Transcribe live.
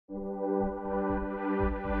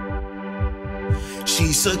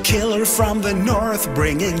She's a killer from the north,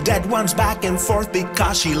 bringing dead ones back and forth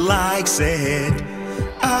because she likes it.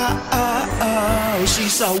 Oh,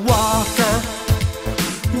 she's a walker.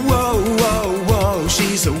 Whoa, whoa, whoa,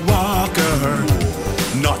 she's a walker.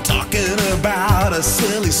 Not talking about a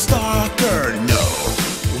silly stalker, no.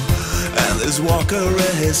 And this walker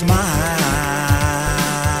is mine.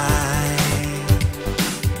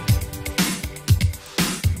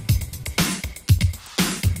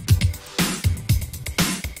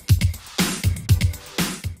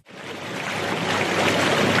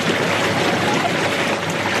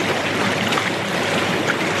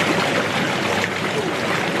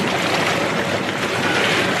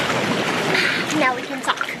 Now we can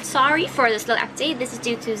talk. Sorry for this little update. This is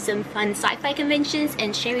due to some fun sci-fi conventions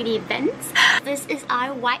and charity events. This is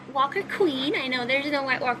our White Walker Queen. I know there's no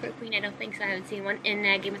White Walker Queen. I don't think so. I haven't seen one in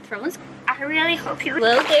Game of Thrones. I really hope you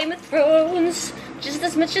love Game of Thrones just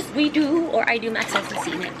as much as we do, or I do. Max hasn't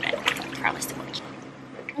seen it, but I promise to watch.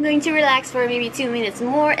 I'm going to relax for maybe 2 minutes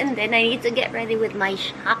more, and then I need to get ready with my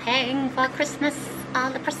shopping for Christmas. All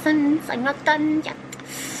the presents. I'm not done yet.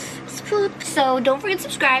 So don't forget to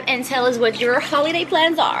subscribe and tell us what your holiday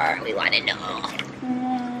plans are. We want to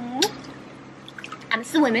know. I'm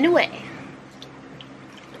swimming away.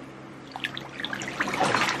 I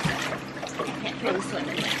can't really swim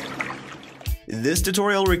in there. This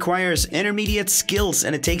tutorial requires intermediate skills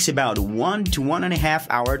and it takes about 1 to 1.5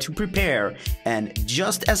 hours to prepare and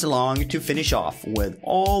just as long to finish off with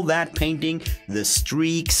all that painting, the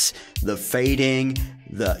streaks, the fading,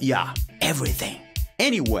 everything.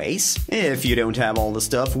 Anyways, if you don't have all the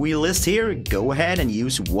stuff we list here, go ahead and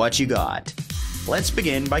use what you got. Let's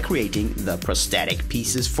begin by creating the prosthetic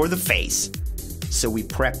pieces for the face. So we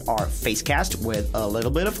prep our face cast with a little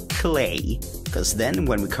bit of clay, because then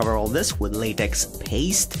when we cover all this with latex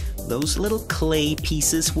paste, those little clay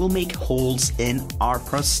pieces will make holes in our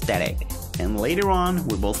prosthetic. And later on,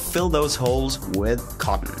 we will fill those holes with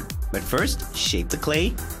cotton. But first, shape the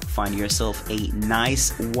clay. Find yourself a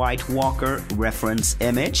nice White Walker reference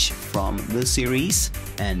image from the series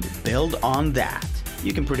and build on that.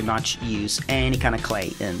 You can pretty much use any kind of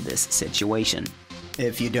clay in this situation.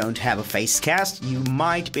 If you don't have a face cast, you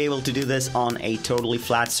might be able to do this on a totally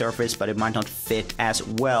flat surface, but it might not fit as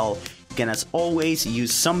well. You can as always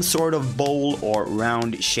use some sort of bowl or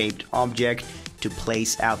round shaped object to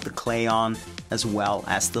place out the clay on, as well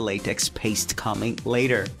as the latex paste coming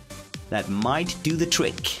later. That might do the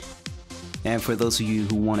trick. And for those of you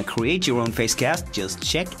who want to create your own face cast, just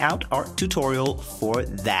check out our tutorial for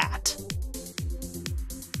that.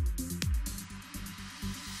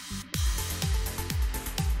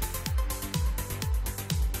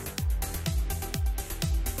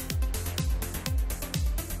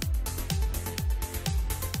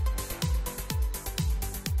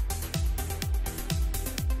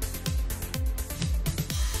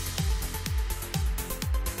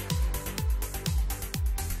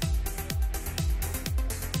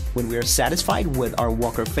 When we are satisfied with our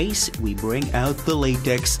walker face, we bring out the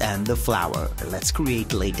latex and the flour. Let's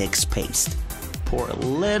create latex paste. Pour a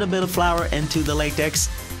little bit of flour into the latex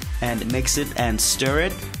and mix it and stir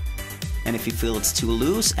it. And if you feel it's too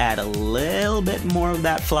loose, add a little bit more of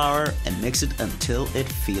that flour and mix it until it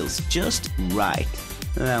feels just right.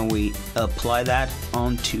 Then we apply that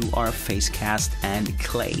onto our face cast and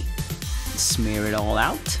clay. Smear it all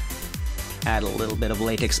out. Add a little bit of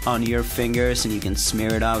latex on your fingers and you can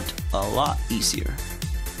smear it out a lot easier.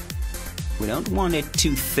 We don't want it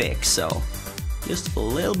too thick, so just a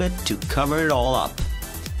little bit to cover it all up.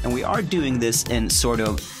 And we are doing this in sort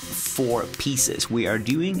of 4 pieces. We are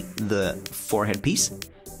doing the forehead piece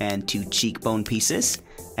and 2 cheekbone pieces,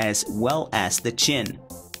 as well as the chin.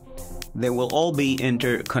 They will all be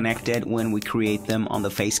interconnected when we create them on the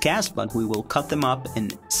face cast, but we will cut them up in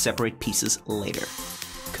separate pieces later.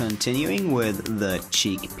 Continuing with the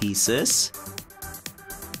cheek pieces,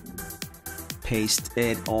 paste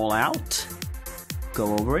it all out,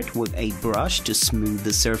 go over it with a brush to smooth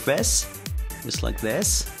the surface, just like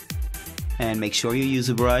this, and make sure you use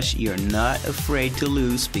a brush you're not afraid to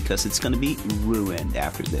lose because it's going to be ruined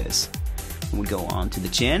after this. We go on to the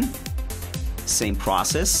chin, same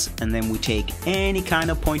process, and then we take any kind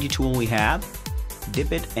of pointy tool we have,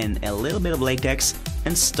 dip it in a little bit of latex,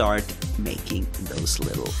 and start making those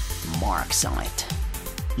little marks on it.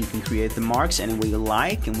 You can create the marks any way you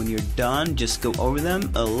like, and when you're done, just go over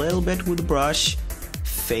them a little bit with the brush,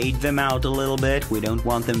 fade them out a little bit. We don't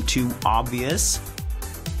want them too obvious.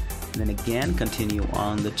 And then again, continue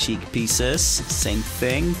on the cheek pieces, same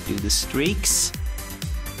thing, do the streaks,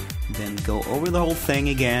 then go over the whole thing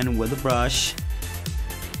again with a brush,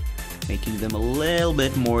 making them a little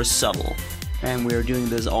bit more subtle. And we're doing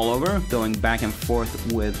this all over, going back and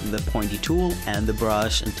forth with the pointy tool and the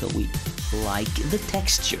brush until we like the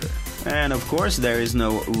texture. And of course there is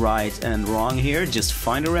no right and wrong here, just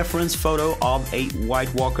find a reference photo of a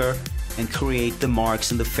White Walker and create the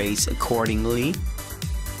marks in the face accordingly.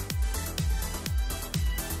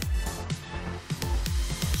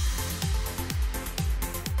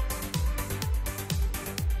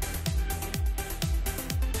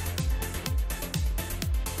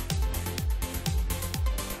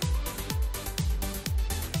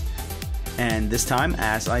 And this time,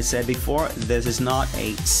 as I said before, this is not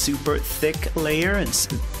a super thick layer, it's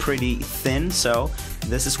pretty thin, so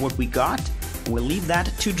this is what we got. We'll leave that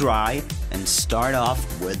to dry and start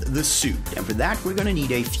off with the suit. And for that, we're gonna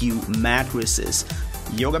need a few mattresses.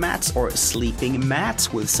 Yoga mats or sleeping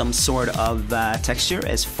mats with some sort of texture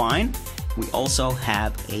is fine. We also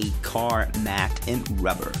have a car mat in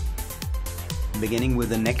rubber. Beginning with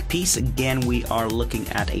the neck piece, again we are looking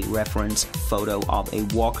at a reference photo of a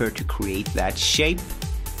walker to create that shape.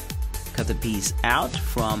 Cut the piece out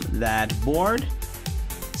from that board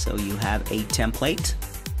so you have a template.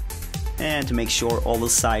 And to make sure all the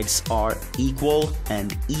sides are equal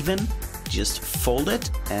and even, just fold it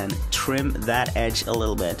and trim that edge a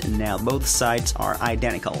little bit. And now both sides are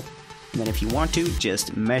identical. And then if you want to,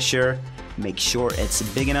 just measure, make sure it's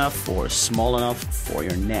big enough or small enough for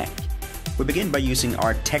your neck. We begin by using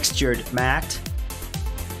our textured mat.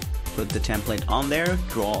 Put the template on there,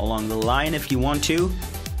 draw along the line if you want to,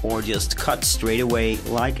 or just cut straight away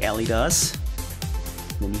like Ellie does.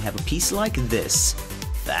 Then you have a piece like this.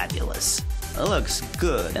 Fabulous. It looks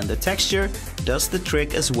good, and the texture does the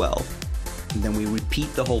trick as well. And then we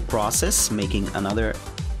repeat the whole process, making another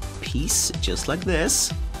piece just like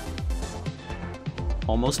this.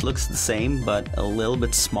 Almost looks the same, but a little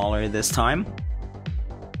bit smaller this time.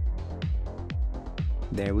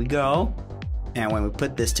 There we go. And when we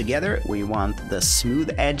put this together, we want the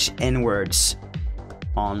smooth edge inwards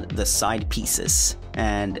on the side pieces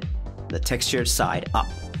and the textured side up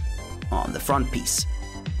on the front piece.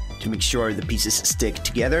 To make sure the pieces stick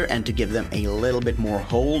together and to give them a little bit more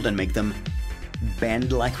hold and make them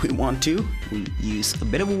bend like we want to, we use a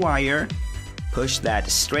bit of wire, push that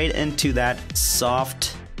straight into that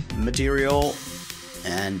soft material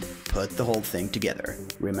and put the whole thing together.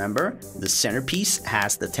 Remember, the centerpiece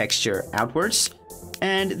has the texture outwards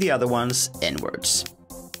and the other ones inwards.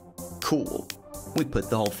 Cool. We put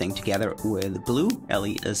the whole thing together with glue.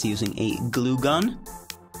 Ellie is using a glue gun.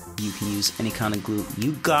 You can use any kind of glue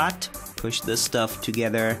you got. Push this stuff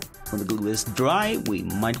together. When the glue is dry, we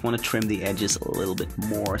might want to trim the edges a little bit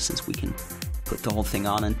more since we can put the whole thing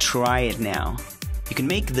on and try it now. You can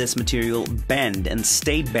make this material bend and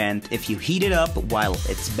stay bent if you heat it up while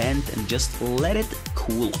it's bent and just let it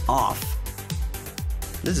cool off.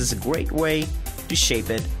 This is a great way to shape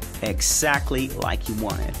it exactly like you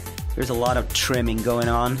want it. There's a lot of trimming going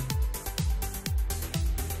on.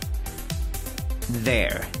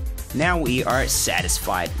 There. Now we are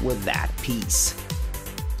satisfied with that piece.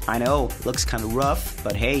 I know, looks kind of rough,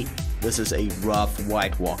 but hey, this is a rough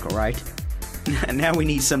White Walker, right? Now we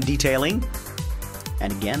need some detailing.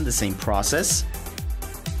 And again, the same process.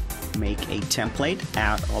 Make a template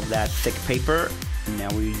out of that thick paper. Now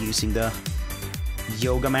we're using the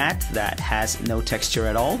yoga mat that has no texture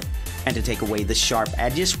at all. And to take away the sharp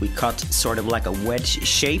edges, we cut sort of like a wedge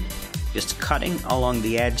shape, just cutting along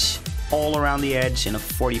the edge, all around the edge in a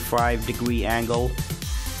 45-degree angle.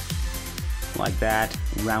 Like that,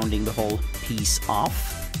 rounding the whole piece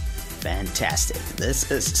off. Fantastic. This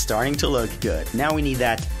is starting to look good. Now we need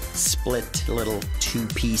that split little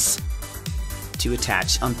two-piece to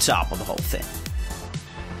attach on top of the whole thing.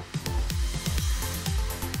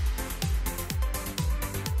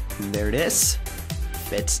 And there it is.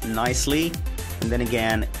 Fits nicely. And then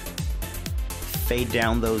again, fade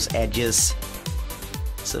down those edges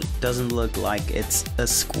so it doesn't look like it's a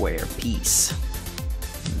square piece.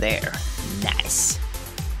 There. Nice.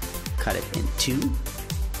 Cut it in two,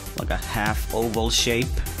 like a half oval shape,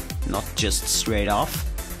 not just straight off.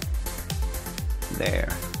 There.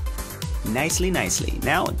 Nicely, nicely.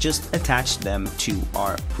 Now just attach them to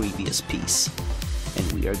our previous piece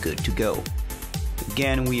and we are good to go.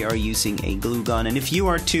 Again, we are using a glue gun, and if you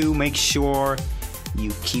are too, make sure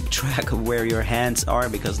you keep track of where your hands are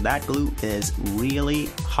because that glue is really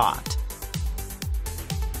hot.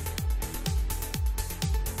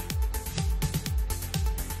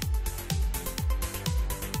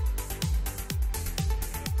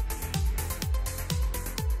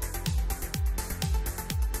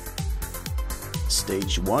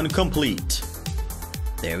 Stage 1 complete.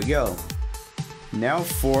 There we go. Now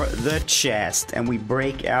for the chest, and we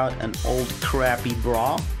break out an old crappy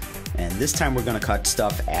bra, and this time we're gonna cut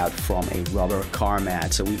stuff out from a rubber car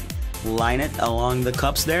mat. So we line it along the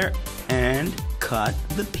cups there and cut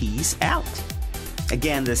the piece out.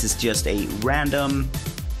 Again, this is just a random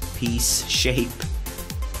piece shape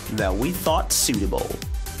that we thought suitable.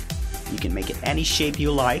 You can make it any shape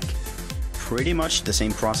you like. Pretty much the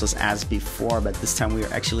same process as before, but this time we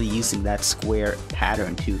are actually using that square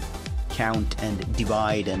pattern to count and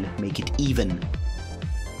divide and make it even.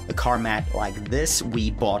 A car mat like this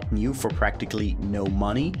we bought new for practically no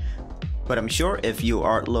money, but I'm sure if you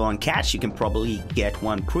are low on cash you can probably get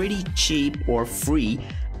one pretty cheap or free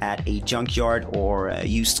at a junkyard or a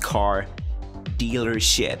used car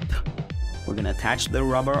dealership. We're gonna attach the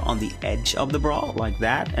rubber on the edge of the bra like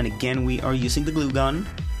that, and again we are using the glue gun.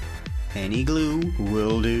 Any glue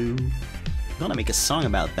will do. I'm gonna make a song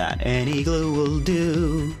about that. Any glue will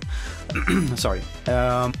do. Sorry.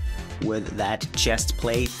 With that chest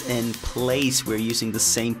plate in place, we're using the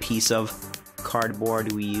same piece of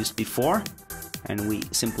cardboard we used before, and we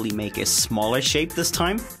simply make a smaller shape this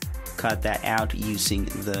time. Cut that out using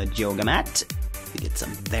the yoga mat to get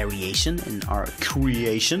some variation in our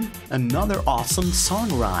creation. Another awesome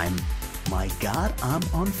song rhyme. My God, I'm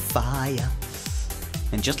on fire.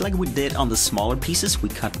 And just like we did on the smaller pieces, we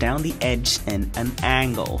cut down the edge in an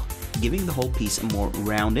angle, giving the whole piece a more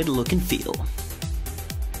rounded look and feel.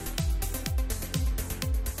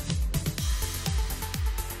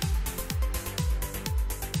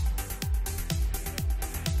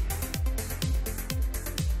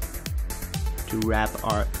 To wrap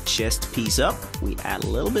our chest piece up, we add a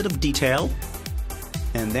little bit of detail,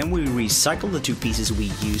 and then we recycle the two pieces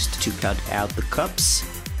we used to cut out the cups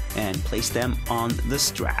and place them on the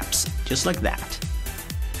straps, just like that.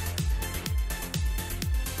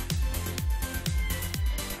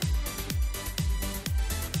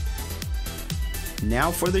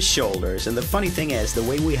 Now for the shoulders, and the funny thing is, the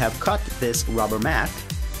way we have cut this rubber mat,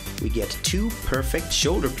 we get two perfect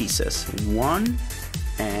shoulder pieces, 1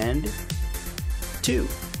 and 2.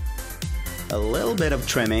 A little bit of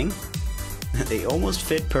trimming, they almost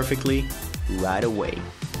fit perfectly right away.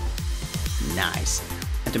 Nice.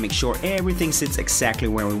 And to make sure everything sits exactly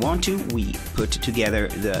where we want to, we put together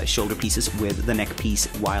the shoulder pieces with the neck piece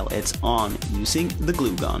while it's on, using the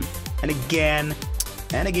glue gun. And again,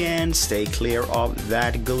 stay clear of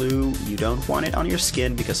that glue. You don't want it on your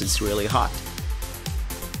skin because it's really hot.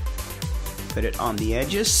 Put it on the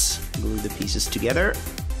edges, glue the pieces together.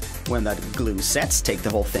 When that glue sets, take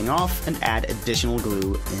the whole thing off and add additional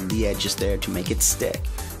glue in the edges there to make it stick.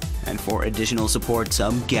 And for additional support,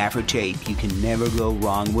 some gaffer tape. You can never go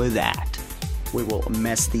wrong with that. We will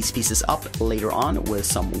mess these pieces up later on with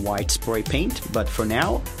some white spray paint, but for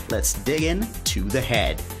now, let's dig in to the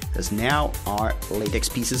head, because now our latex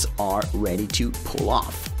pieces are ready to pull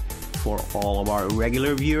off. For all of our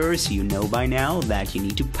regular viewers, you know by now that you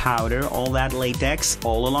need to powder all that latex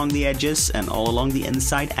all along the edges and all along the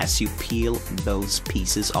inside as you peel those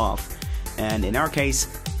pieces off. And in our case,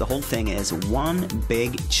 the whole thing is one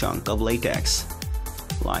big chunk of latex,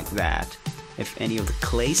 like that. If any of the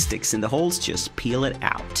clay sticks in the holes, just peel it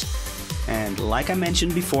out. And like I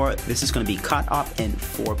mentioned before, this is going to be cut up in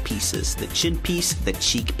 4 pieces: the chin piece, the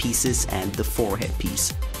cheek pieces, and the forehead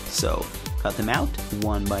piece. So cut them out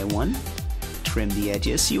one by one, trim the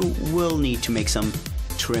edges. You will need to make some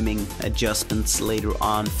trimming adjustments later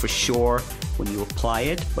on for sure when you apply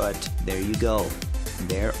it, but there you go.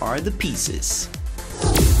 There are the pieces.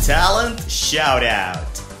 Talent shout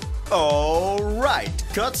out. Alright,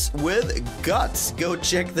 Cuts with Guts. Go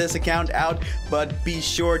check this account out, but be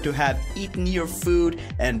sure to have eaten your food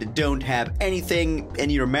and don't have anything in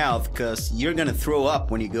your mouth, cause you're gonna throw up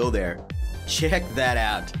when you go there. Check that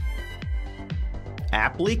out.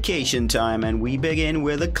 Application time, and we begin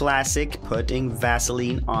with a classic, putting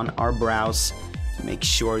Vaseline on our brows to make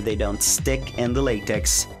sure they don't stick in the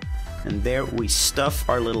latex. And there we stuff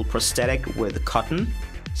our little prosthetic with cotton.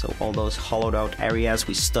 So all those hollowed out areas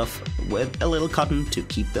we stuff with a little cotton to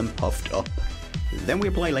keep them puffed up. Then we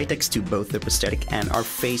apply latex to both the prosthetic and our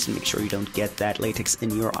face, and make sure you don't get that latex in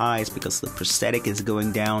your eyes because the prosthetic is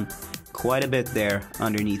going down quite a bit there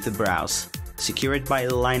underneath the brows. Secure it by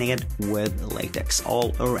lining it with latex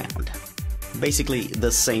all around. Basically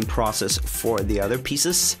the same process for the other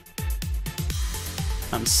pieces.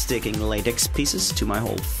 I'm sticking latex pieces to my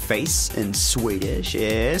whole face. In Swedish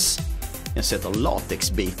is... Jag sätter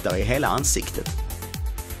latexbitar i hela ansiktet.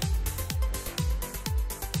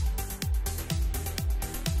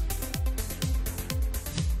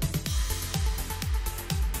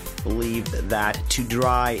 leave that to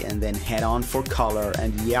dry and then head on for color.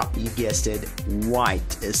 And yeah, you guessed it,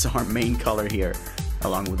 white is our main color here,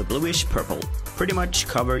 along with the bluish purple. Pretty much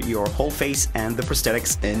cover your whole face and the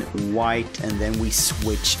prosthetics in white, and then we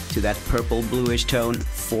switch to that purple bluish tone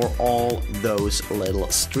for all those little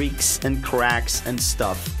streaks and cracks and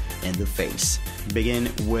stuff in the face. Begin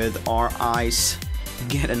with our eyes.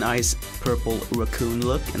 Get a nice purple raccoon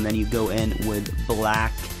look, and then you go in with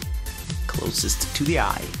black closest to the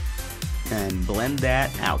eye and blend that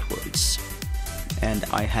outwards. And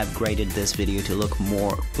I have graded this video to look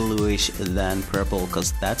more bluish than purple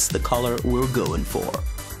because that's the color we're going for.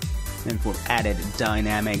 And for added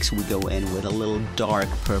dynamics, we go in with a little dark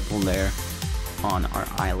purple there on our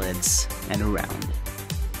eyelids and around,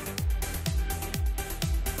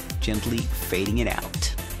 gently fading it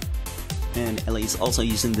out. And Ellie's also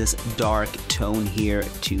using this dark tone here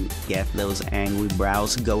to get those angry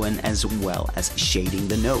brows going, as well as shading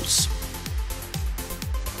the nose.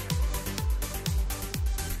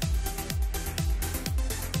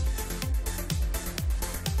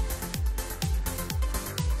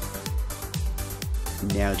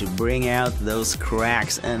 Now to bring out those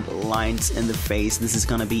cracks and lines in the face, this is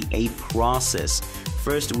gonna be a process.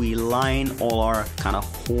 First we line all our kind of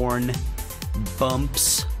horn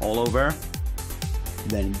bumps all over,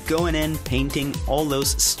 then going in painting all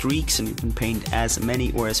those streaks, and you can paint as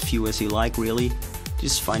many or as few as you like really.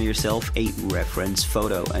 Just find yourself a reference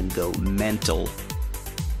photo and go mental.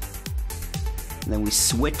 And then we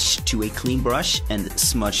switch to a clean brush and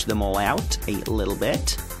smudge them all out a little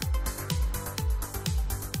bit.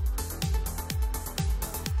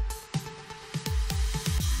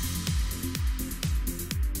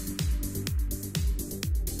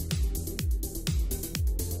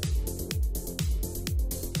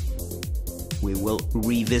 We will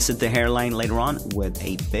revisit the hairline later on with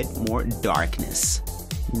a bit more darkness.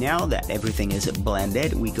 Now that everything is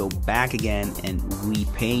blended, we go back again and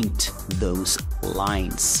repaint those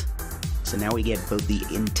lines. So now we get both the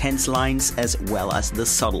intense lines as well as the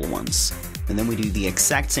subtle ones. And then we do the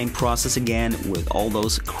exact same process again with all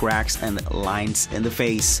those cracks and lines in the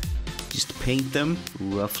face. Just paint them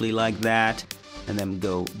roughly like that, and then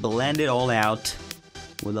go blend it all out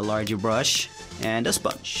with a larger brush and a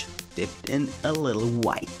sponge dipped in a little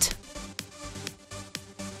white.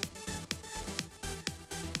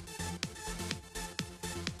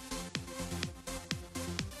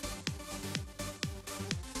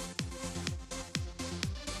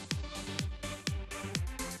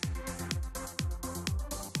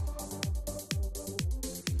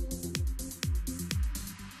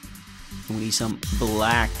 We need some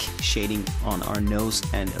black shading on our nose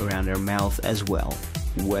and around our mouth as well.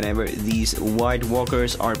 Whenever these White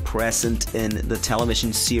Walkers are present in the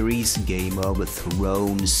television series Game of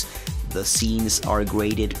Thrones, the scenes are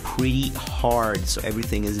graded pretty hard, so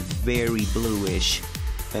everything is very bluish.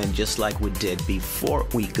 And just like we did before,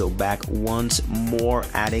 we go back once more,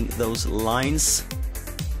 adding those lines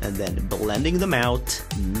and then blending them out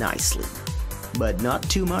nicely. But not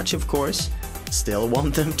too much, of course. Still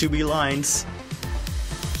want them to be lines.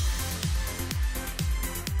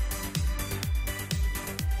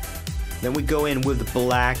 Then we go in with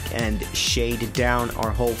black and shade down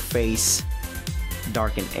our whole face,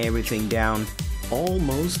 darken everything down,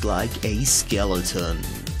 almost like a skeleton.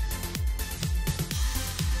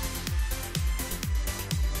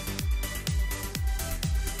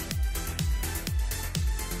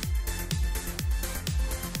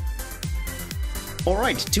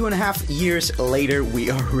 Alright, 2.5 years later,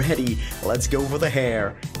 we are ready. Let's go for the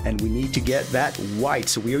hair. And we need to get that white,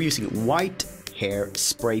 so we are using white hair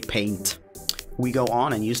spray paint. We go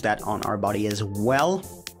on and use that on our body as well,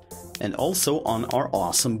 and also on our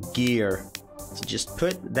awesome gear. So just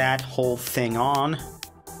put that whole thing on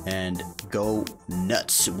and go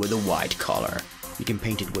nuts with the white color. You can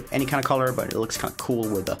paint it with any kind of color, but it looks kind of cool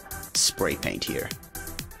with the spray paint here.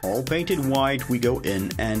 All painted white, we go in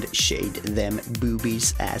and shade them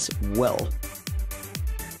boobies as well.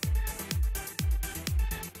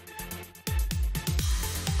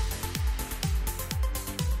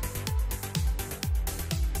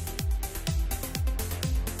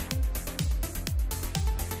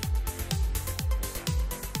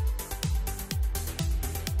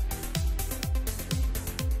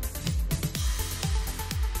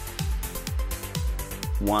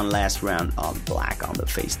 One last round of black on the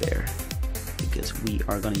face there, because we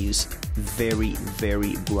are going to use very,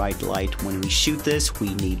 very bright light. When we shoot this,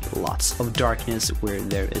 we need lots of darkness where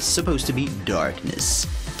there is supposed to be darkness.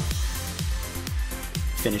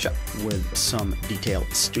 Finish up with some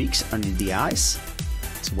detailed streaks under the eyes,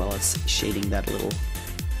 as well as shading that little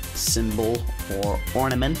symbol or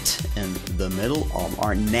ornament in the middle of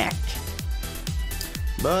our neck.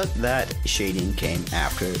 But that shading came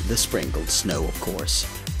after the sprinkled snow, of course.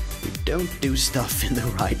 We don't do stuff in the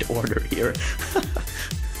right order here.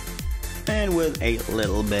 And with a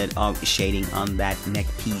little bit of shading on that neck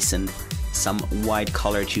piece and some white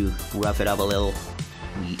color to rough it up a little,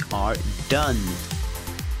 we are done.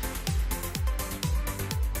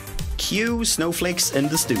 Cue snowflakes in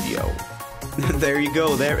the studio. There you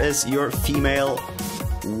go, there is your female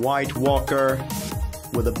White Walker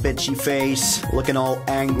with a bitchy face, looking all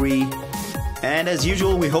angry. And as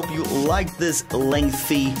usual, we hope you liked this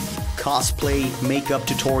lengthy cosplay makeup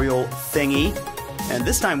tutorial thingy. And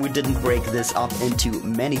this time we didn't break this up into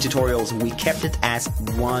many tutorials, we kept it as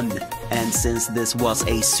one. And since this was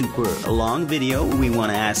a super long video, we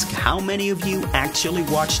want to ask how many of you actually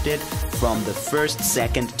watched it from the first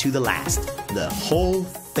second to the last, the whole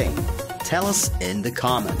thing. Tell us in the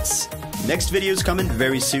comments. Next video's coming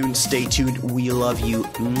very soon, stay tuned, we love you.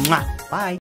 Mwah. Bye!